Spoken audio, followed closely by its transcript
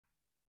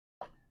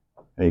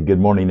Hey, good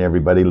morning,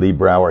 everybody. Lee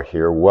Brower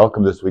here.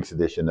 Welcome to this week's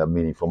edition of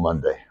Meaningful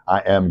Monday. I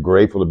am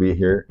grateful to be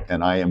here,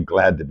 and I am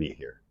glad to be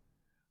here.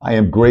 I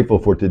am grateful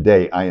for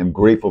today. I am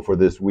grateful for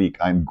this week.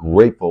 I'm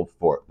grateful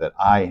for that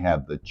I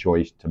have the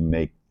choice to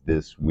make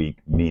this week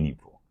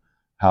meaningful.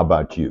 How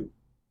about you?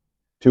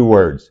 Two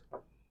words: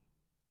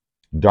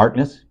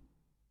 darkness,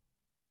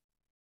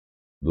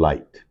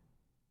 light.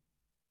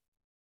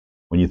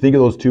 When you think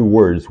of those two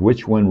words,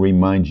 which one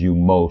reminds you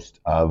most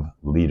of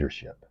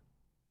leadership?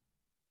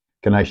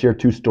 Can I share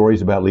two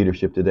stories about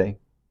leadership today?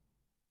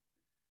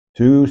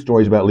 Two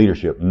stories about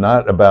leadership,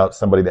 not about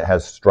somebody that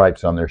has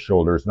stripes on their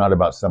shoulders, not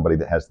about somebody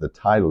that has the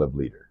title of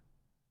leader.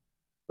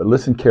 But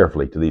listen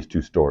carefully to these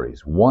two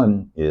stories.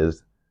 One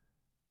is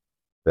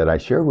that I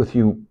shared with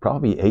you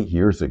probably 8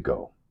 years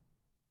ago.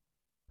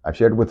 I've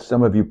shared with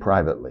some of you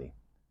privately,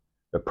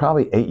 but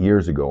probably 8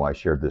 years ago I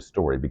shared this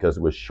story because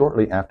it was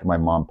shortly after my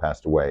mom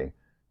passed away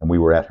and we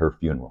were at her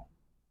funeral.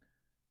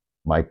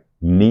 My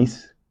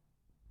niece,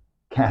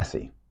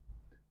 Cassie,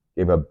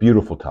 gave a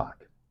beautiful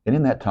talk. And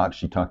in that talk,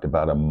 she talked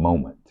about a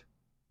moment.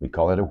 We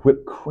call it a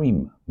whipped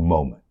cream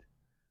moment.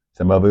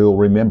 Some of you will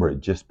remember it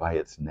just by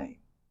its name.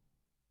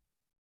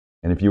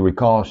 And if you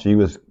recall, she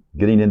was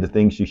getting into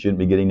things she shouldn't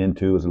be getting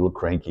into, was a little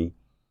cranky.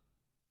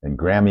 And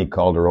Grammy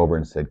called her over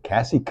and said,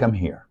 "Cassie, come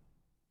here."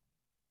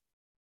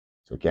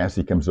 So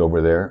Cassie comes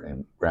over there,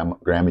 and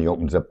Grammy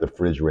opens up the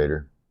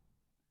refrigerator,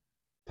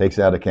 takes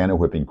out a can of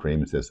whipping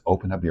cream and says,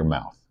 "Open up your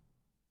mouth."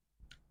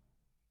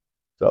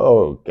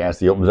 So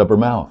Cassie opens up her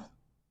mouth.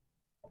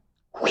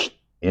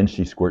 In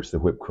she squirts the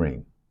whipped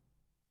cream.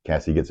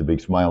 Cassie gets a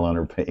big smile on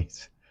her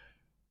face.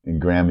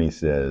 And Grammy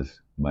says,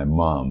 my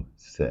mom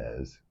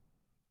says,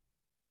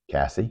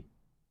 "Cassie,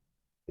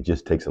 it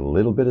just takes a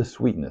little bit of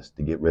sweetness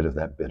to get rid of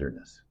that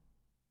bitterness."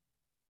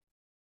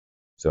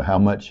 So how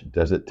much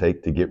does it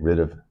take to get rid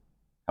of,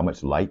 how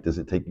much light does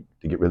it take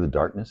to get rid of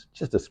darkness?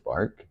 Just a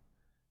spark.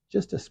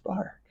 Just a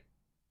spark.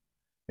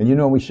 And you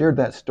know, we shared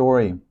that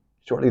story.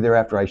 Shortly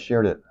thereafter I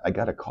shared it, I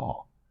got a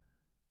call.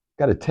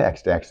 Got a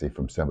text actually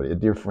from somebody, a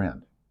dear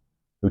friend,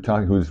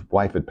 whose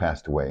wife had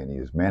passed away, and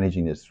he was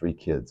managing his 3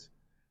 kids.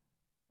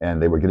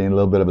 And they were getting a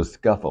little bit of a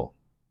scuffle.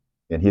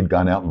 And he had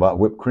gone out and bought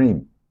whipped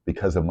cream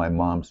because of my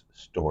mom's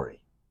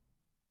story.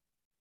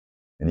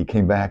 And he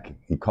came back,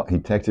 he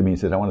texted me and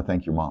said, "I want to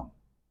thank your mom."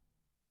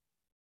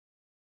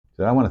 He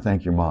said, "I want to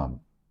thank your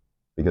mom,"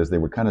 because they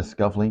were kind of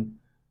scuffling.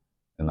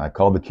 And I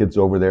called the kids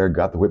over there,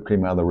 got the whipped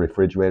cream out of the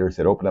refrigerator,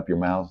 said, "Open up your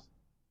mouth."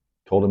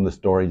 Told them the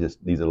story,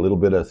 just needs a little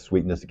bit of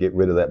sweetness to get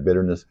rid of that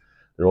bitterness.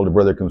 Their older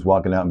brother comes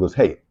walking out and goes,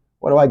 "Hey,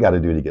 what do I got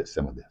to do to get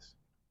some of this?"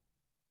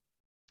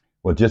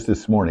 Well, just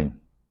this morning,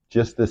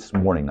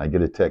 I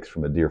get a text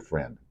from a dear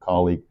friend,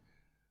 colleague,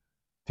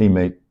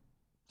 teammate,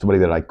 somebody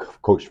that I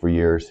coached for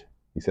years.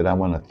 He said, "I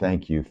want to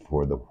thank you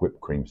for the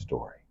whipped cream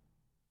story."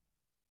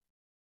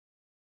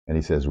 And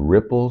he says,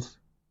 "Ripples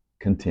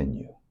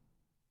continue."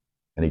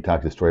 And he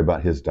talked a story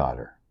about his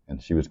daughter.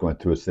 And she was going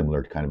through a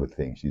similar kind of a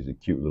thing. She's a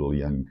cute little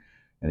young,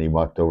 and he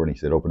walked over and he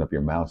said, "Open up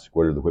your mouth,"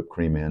 squirted the whipped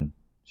cream in.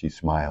 She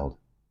smiled,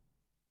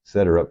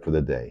 set her up for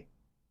the day.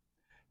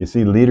 You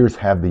see, leaders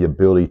have the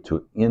ability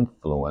to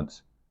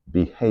influence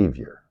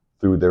behavior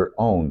through their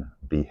own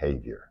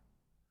behavior.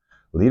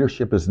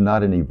 Leadership is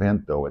not an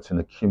event, though. It's an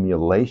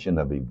accumulation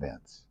of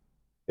events.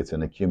 It's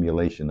an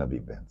accumulation of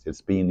events.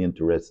 It's being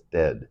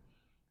interested,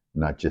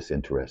 not just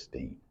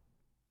interesting.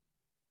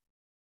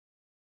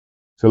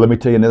 So let me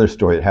tell you another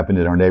story that happened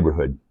in our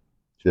neighborhood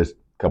just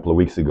a couple of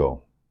weeks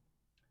ago.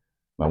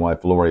 My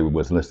wife Lori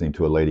was listening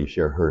to a lady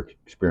share her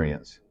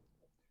experience.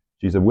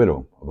 She's a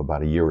widow of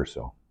about a year or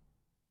so.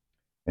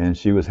 And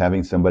she was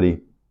having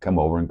somebody come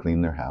over and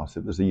clean their house.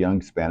 It was a young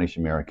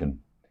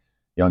Spanish-American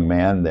young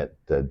man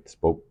that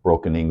spoke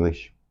broken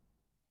English.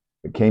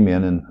 But came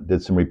in and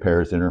did some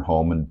repairs in her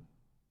home,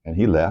 and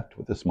he left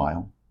with a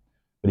smile.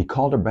 But he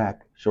called her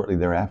back shortly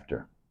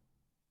thereafter,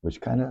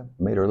 which kind of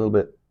made her a little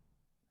bit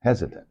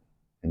hesitant.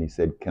 And he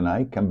said, "Can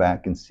I come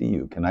back and see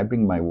you? Can I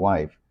bring my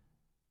wife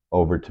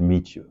over to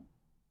meet you?"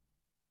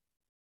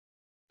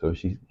 So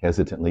she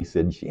hesitantly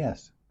said,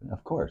 "Yes,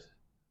 of course."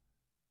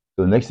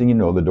 So the next thing you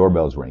know, the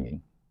doorbell's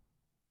ringing.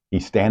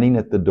 He's standing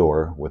at the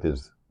door with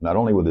not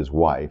only with his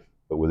wife,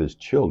 but with his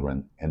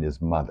children and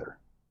his mother.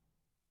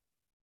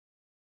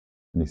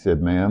 And he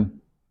said, "Ma'am,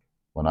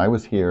 when I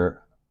was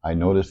here, I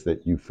noticed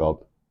that you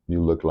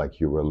looked like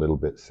you were a little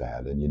bit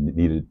sad and you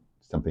needed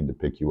something to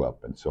pick you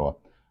up. And so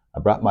I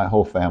brought my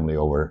whole family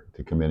over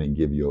to come in and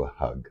give you a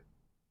hug."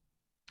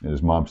 And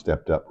his mom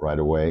stepped up right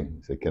away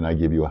and said, "Can I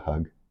give you a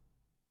hug?"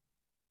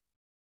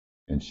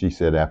 And she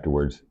said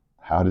afterwards,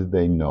 "How did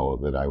they know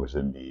that I was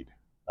in need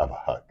of a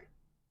hug?"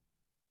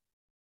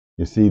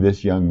 You see,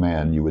 this young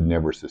man, you would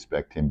never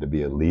suspect him to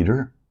be a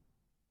leader.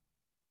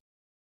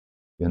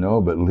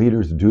 But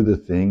leaders do the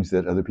things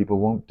that other people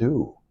won't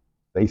do.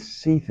 They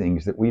see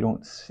things that we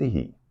don't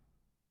see.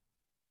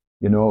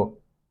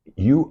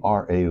 You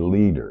are a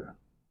leader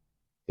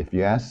if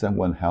you ask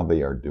someone how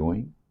they are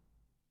doing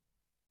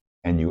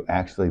and you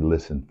actually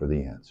listen for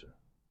the answer.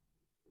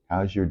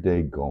 How's your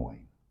day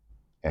going?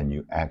 And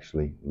you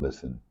actually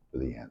listen for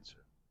the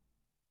answer.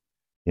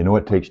 You know,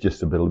 it takes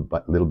just a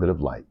little bit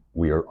of light.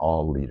 We are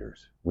all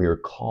leaders. We are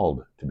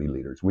called to be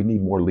leaders. We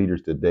need more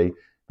leaders today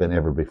than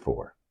ever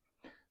before.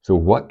 So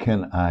what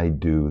can I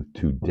do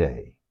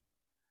today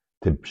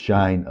to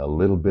shine a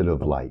little bit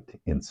of light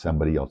in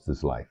somebody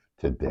else's life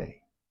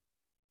today?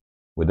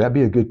 Would that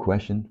be a good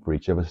question for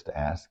each of us to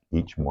ask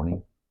each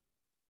morning?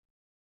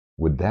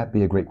 Would that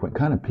be a great question?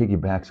 Kind of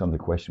piggybacks on the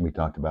question we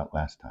talked about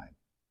last time.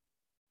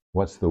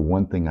 What's the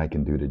one thing I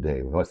can do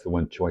today? What's the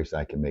one choice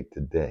I can make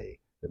today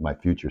that my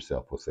future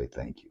self will say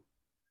thank you?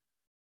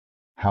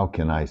 How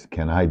can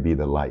I be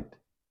the light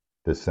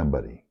to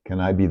somebody? Can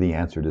I be the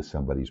answer to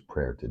somebody's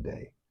prayer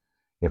today?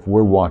 If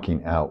we're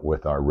walking out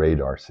with our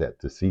radar set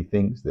to see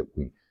things that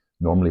we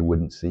normally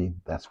wouldn't see,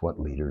 that's what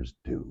leaders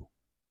do.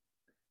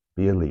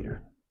 Be a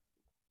leader.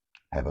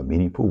 Have a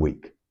meaningful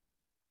week.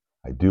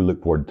 I do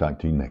look forward to talking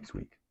to you next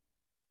week.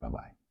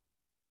 Bye-bye.